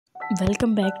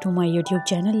Welcome back to my YouTube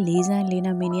channel Lisa and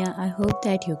Lena Mania. I hope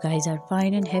that you guys are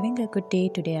fine and having a good day.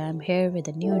 Today I am here with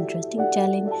a new interesting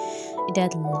challenge. It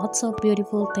has lots of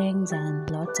beautiful things and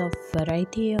lots of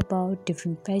variety about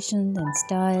different fashions and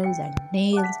styles and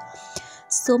nails.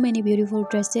 So many beautiful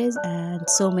dresses and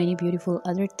so many beautiful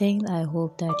other things. I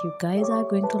hope that you guys are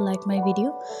going to like my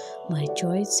video. My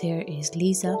choice here is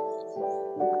Lisa.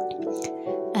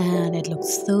 And it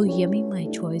looks so yummy. My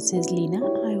choice is Lena.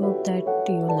 I hope that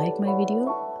you like my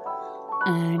video,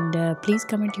 and please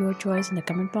comment your choice in the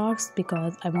comment box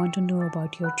because I want to know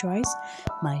about your choice.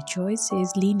 My choice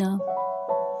is Lena,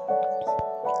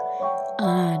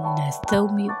 and so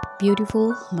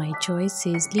beautiful. My choice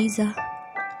is Lisa.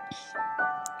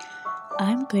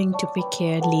 I'm going to pick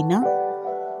here Lena,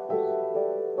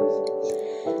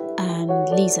 and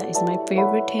Lisa is my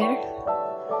favorite hair.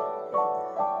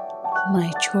 My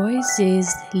choice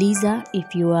is Lisa.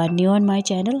 If you are new on my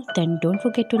channel, then don't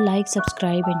forget to like,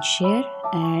 subscribe and share,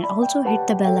 and also hit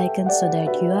the bell icon so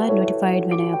that you are notified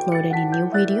when I upload any new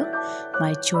video.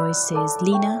 My choice is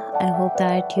Lena. I hope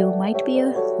that you might be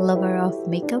a lover of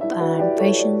makeup and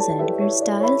fashions and different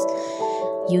styles,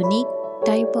 unique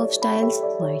type of styles.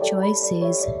 My choice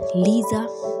is Lisa.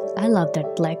 I love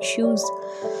that black shoes.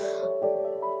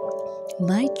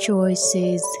 My choice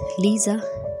is Lisa.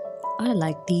 I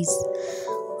like these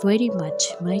very much.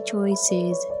 My choice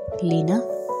is Lena.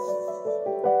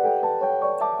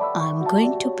 I'm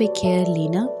going to pick here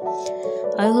Lena.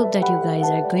 I hope that you guys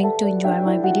are going to enjoy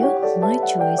my video. My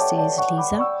choice is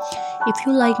Lisa. If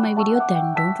you like my video,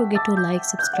 then don't forget to like,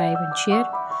 subscribe and share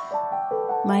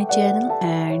my channel.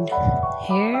 And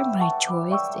here my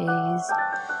choice is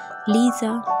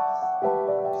Lisa.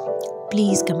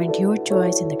 Please comment your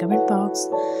choice in the comment box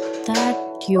that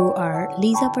you are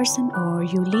Lisa person or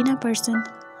you Lena person.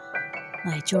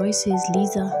 My choice is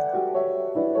Lisa.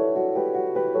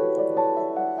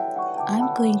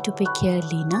 I'm going to pick here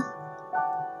Lena.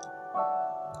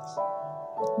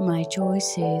 My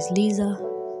choice is Lisa.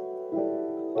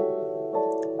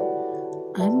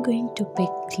 I'm going to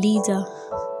pick Lisa.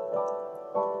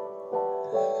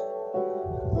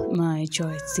 My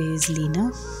choice is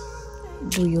Lena.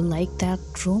 Do you like that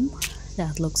room?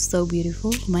 That looks so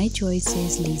beautiful. My choice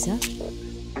is Lisa.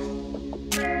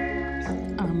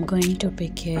 I'm going to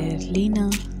pick here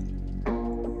Lena.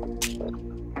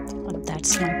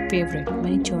 That's my favorite.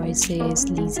 My choice is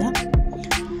Lisa.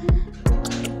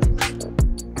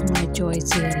 My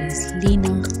choice here is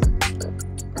Lena.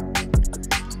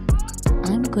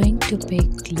 I'm going to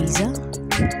pick Lisa.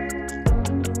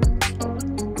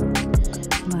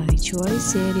 My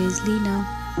choice here is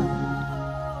Lena.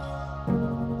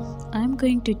 I'm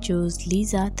going to choose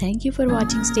Lisa. Thank you for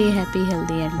watching. Stay happy,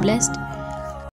 healthy and blessed.